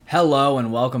Hello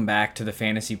and welcome back to the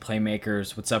Fantasy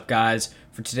Playmakers. What's up, guys?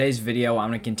 For today's video, I'm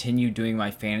going to continue doing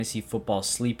my fantasy football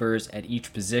sleepers at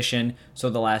each position. So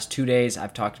the last 2 days,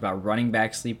 I've talked about running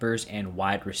back sleepers and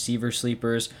wide receiver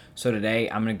sleepers. So today,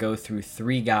 I'm going to go through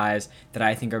 3 guys that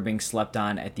I think are being slept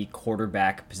on at the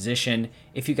quarterback position.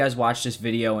 If you guys watch this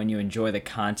video and you enjoy the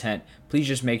content, please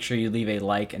just make sure you leave a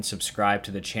like and subscribe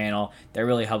to the channel. That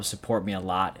really helps support me a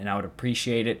lot, and I would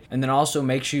appreciate it. And then also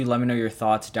make sure you let me know your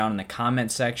thoughts down in the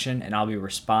comment section, and I'll be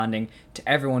responding to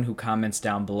everyone who comments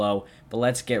down below. But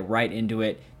let's get right into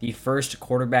it. The first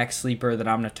quarterback sleeper that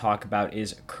I'm going to talk about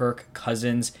is Kirk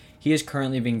Cousins. He is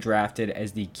currently being drafted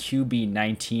as the QB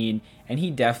 19, and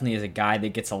he definitely is a guy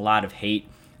that gets a lot of hate.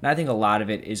 And I think a lot of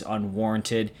it is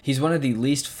unwarranted. He's one of the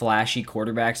least flashy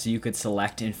quarterbacks that you could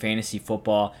select in fantasy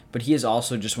football, but he is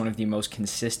also just one of the most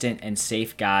consistent and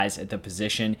safe guys at the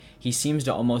position. He seems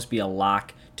to almost be a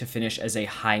lock to finish as a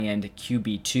high-end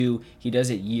QB2. He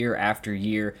does it year after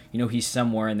year. You know, he's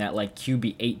somewhere in that like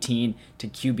QB 18 to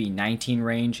QB 19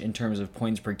 range in terms of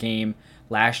points per game.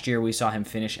 Last year, we saw him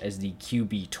finish as the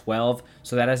QB 12,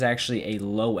 so that is actually a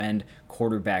low-end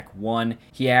quarterback 1.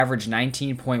 He averaged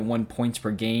 19.1 points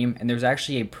per game, and there's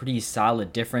actually a pretty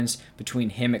solid difference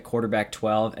between him at quarterback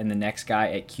 12 and the next guy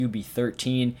at QB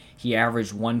 13. He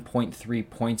averaged 1.3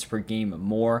 points per game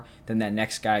more than that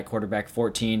next guy at quarterback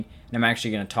 14, and I'm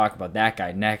actually going to talk about that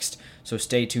guy next, so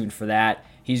stay tuned for that.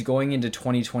 He's going into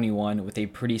 2021 with a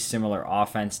pretty similar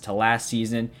offense to last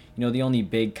season. You know, the only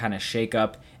big kind of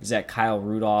shakeup is that Kyle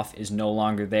Rudolph is no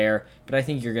longer there, but I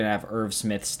think you're going to have Irv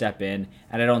Smith step in,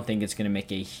 and I don't think it's going to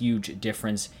make a huge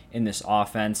difference in this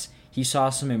offense. He saw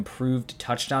some improved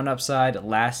touchdown upside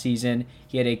last season.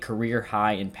 He had a career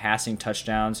high in passing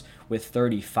touchdowns with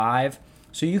 35.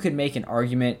 So you could make an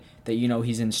argument that, you know,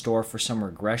 he's in store for some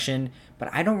regression, but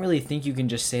I don't really think you can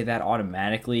just say that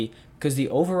automatically because the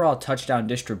overall touchdown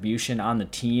distribution on the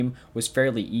team was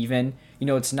fairly even. You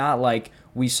know, it's not like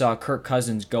we saw Kirk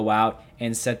Cousins go out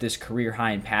and set this career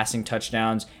high in passing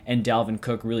touchdowns and Dalvin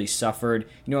Cook really suffered.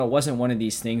 You know, it wasn't one of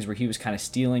these things where he was kind of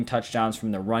stealing touchdowns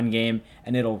from the run game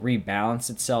and it'll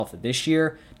rebalance itself this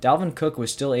year. Dalvin Cook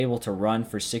was still able to run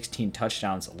for 16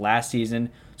 touchdowns last season.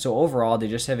 So overall, they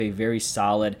just have a very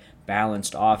solid,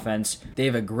 balanced offense. They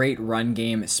have a great run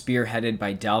game spearheaded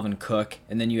by Dalvin Cook,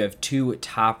 and then you have 2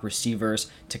 top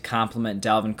receivers to complement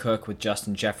Dalvin Cook with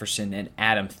Justin Jefferson and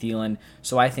Adam Thielen.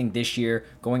 So I think this year,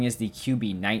 going as the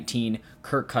QB 19,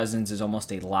 Kirk Cousins is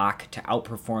almost a lock to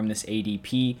outperform this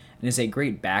ADP and is a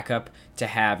great backup to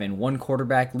have in one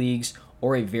quarterback leagues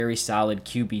or a very solid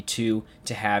QB2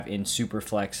 to have in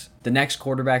Superflex. The next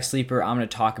quarterback sleeper I'm going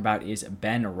to talk about is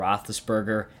Ben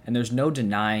Roethlisberger, and there's no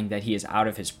denying that he is out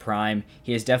of his prime.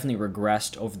 He has definitely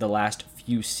regressed over the last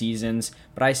few seasons,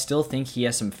 but I still think he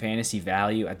has some fantasy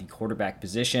value at the quarterback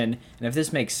position, and if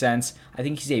this makes sense, I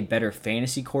think he's a better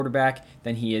fantasy quarterback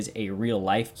than he is a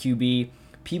real-life QB.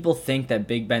 People think that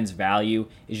Big Ben's value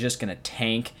is just going to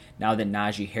tank now that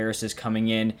Najee Harris is coming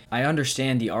in. I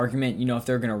understand the argument, you know, if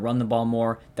they're going to run the ball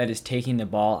more, that is taking the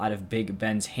ball out of Big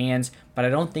Ben's hands, but I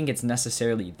don't think it's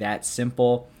necessarily that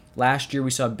simple. Last year,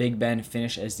 we saw Big Ben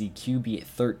finish as the QB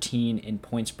 13 in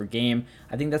points per game.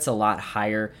 I think that's a lot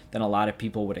higher than a lot of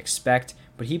people would expect,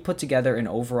 but he put together an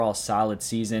overall solid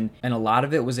season, and a lot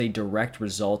of it was a direct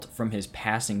result from his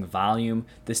passing volume.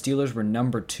 The Steelers were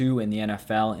number 2 in the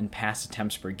NFL in pass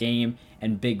attempts per game,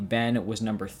 and Big Ben was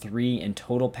number 3 in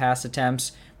total pass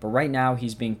attempts, but right now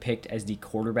he's being picked as the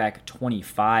quarterback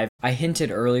 25. I hinted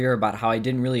earlier about how I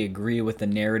didn't really agree with the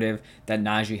narrative that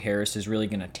Najee Harris is really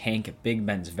going to tank Big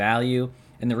Ben's value,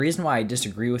 and the reason why I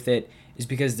disagree with it is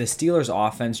because the Steelers'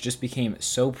 offense just became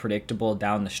so predictable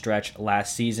down the stretch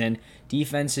last season.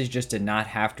 Defenses just did not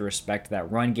have to respect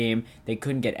that run game. They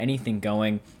couldn't get anything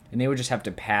going, and they would just have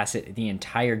to pass it the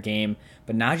entire game.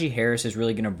 But Najee Harris is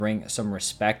really going to bring some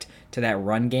respect to that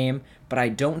run game, but I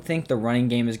don't think the running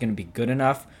game is going to be good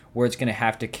enough where it's going to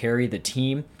have to carry the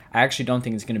team. I actually don't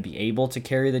think it's going to be able to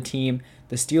carry the team.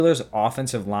 The Steelers'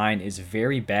 offensive line is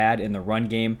very bad in the run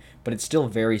game, but it's still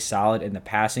very solid in the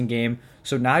passing game.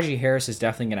 So Najee Harris is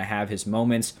definitely going to have his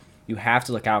moments. You have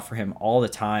to look out for him all the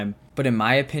time. But in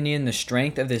my opinion, the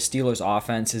strength of the Steelers'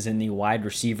 offense is in the wide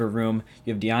receiver room.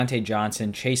 You have Deontay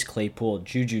Johnson, Chase Claypool,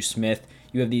 Juju Smith.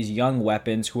 You have these young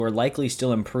weapons who are likely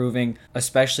still improving,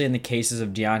 especially in the cases of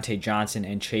Deontay Johnson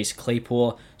and Chase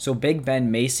Claypool. So Big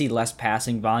Ben may see less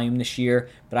passing volume this year,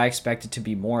 but I expect it to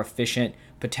be more efficient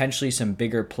potentially some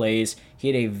bigger plays. He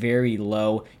had a very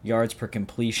low yards per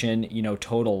completion,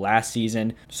 total last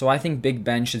season. So I think Big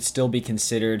Ben should still be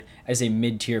considered as a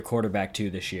mid-tier quarterback too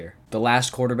this year. The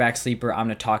last quarterback sleeper I'm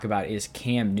going to talk about is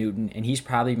Cam Newton, and he's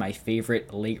probably my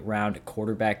favorite late round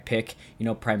quarterback pick,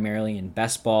 primarily in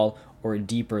best ball or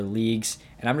deeper leagues.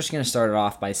 And I'm just going to start it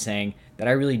off by saying that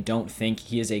I really don't think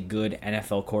he is a good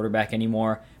NFL quarterback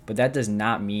anymore, but that does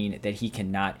not mean that he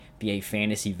cannot be a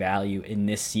fantasy value in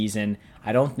this season.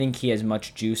 I don't think he has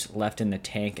much juice left in the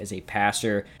tank as a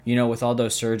passer. With all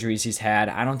those surgeries he's had,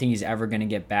 I don't think he's ever going to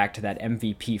get back to that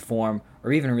MVP form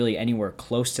or even really anywhere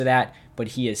close to that, but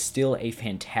he is still a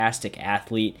fantastic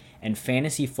athlete, and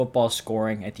fantasy football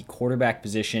scoring at the quarterback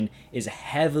position is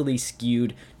heavily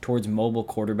skewed towards mobile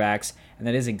quarterbacks, and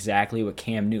that is exactly what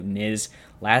Cam Newton is.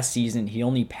 Last season, he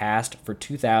only passed for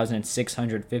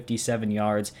 2,657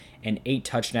 yards and 8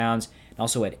 touchdowns, and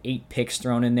also had 8 picks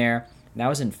thrown in there. And that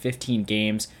was in 15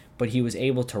 games, but he was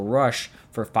able to rush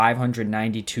for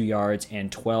 592 yards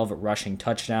and 12 rushing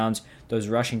touchdowns. Those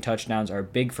rushing touchdowns are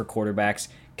big for quarterbacks,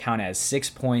 count as 6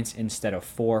 points instead of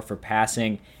 4 for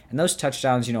passing. And those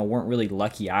touchdowns, weren't really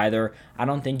lucky either. I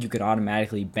don't think you could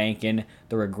automatically bank in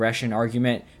the regression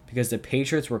argument because the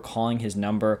Patriots were calling his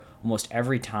number almost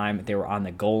every time they were on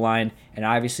the goal line, and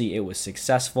obviously it was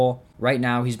successful. Right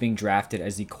now, he's being drafted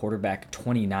as the quarterback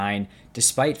 29,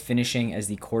 despite finishing as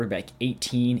the quarterback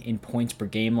 18 in points per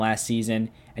game last season,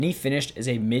 and he finished as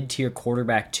a mid-tier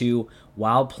quarterback 2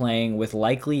 while playing with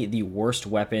likely the worst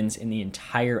weapons in the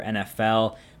entire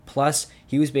NFL. Plus,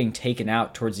 he was being taken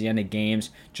out towards the end of games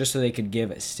just so they could give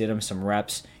Stidham some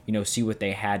reps, see what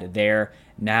they had there.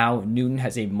 Now, Newton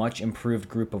has a much improved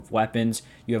group of weapons.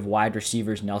 You have wide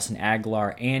receivers Nelson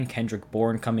Agholor and Kendrick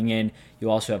Bourne coming in. You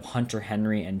also have Hunter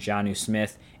Henry and Jonnu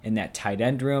Smith in that tight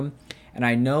end room. And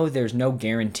I know there's no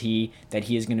guarantee that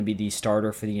he is going to be the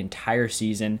starter for the entire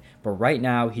season, but right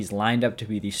now he's lined up to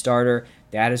be the starter.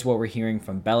 That is what we're hearing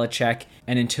from Belichick.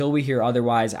 And until we hear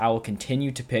otherwise, I will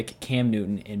continue to pick Cam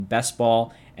Newton in best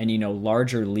ball and,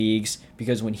 larger leagues,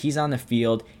 because when he's on the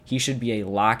field, he should be a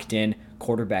locked-in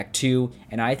quarterback 2,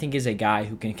 and I think is a guy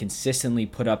who can consistently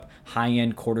put up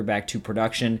high-end quarterback 2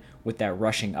 production with that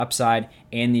rushing upside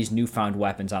and these newfound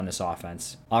weapons on this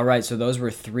offense. All right, so those were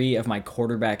 3 of my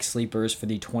quarterback sleepers for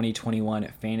the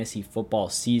 2021 fantasy football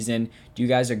season. Do you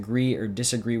guys agree or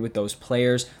disagree with those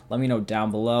players? Let me know down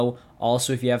below.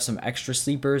 Also, if you have some extra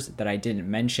sleepers that I didn't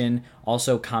mention,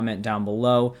 also comment down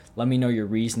below. Let me know your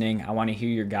reasoning. I want to hear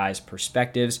your guys'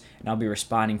 perspectives, and I'll be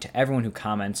responding to everyone who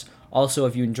comments. Also,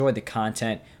 if you enjoyed the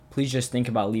content, please just think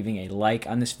about leaving a like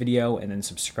on this video and then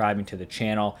subscribing to the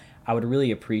channel. I would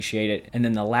really appreciate it. And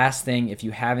then the last thing, if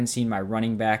you haven't seen my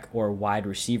running back or wide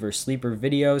receiver sleeper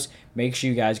videos, make sure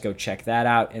you guys go check that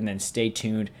out, and then stay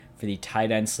tuned for the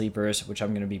tight end sleepers, which I'm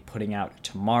going to be putting out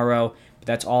tomorrow. But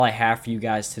that's all I have for you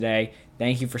guys today.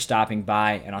 Thank you for stopping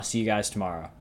by, and I'll see you guys tomorrow.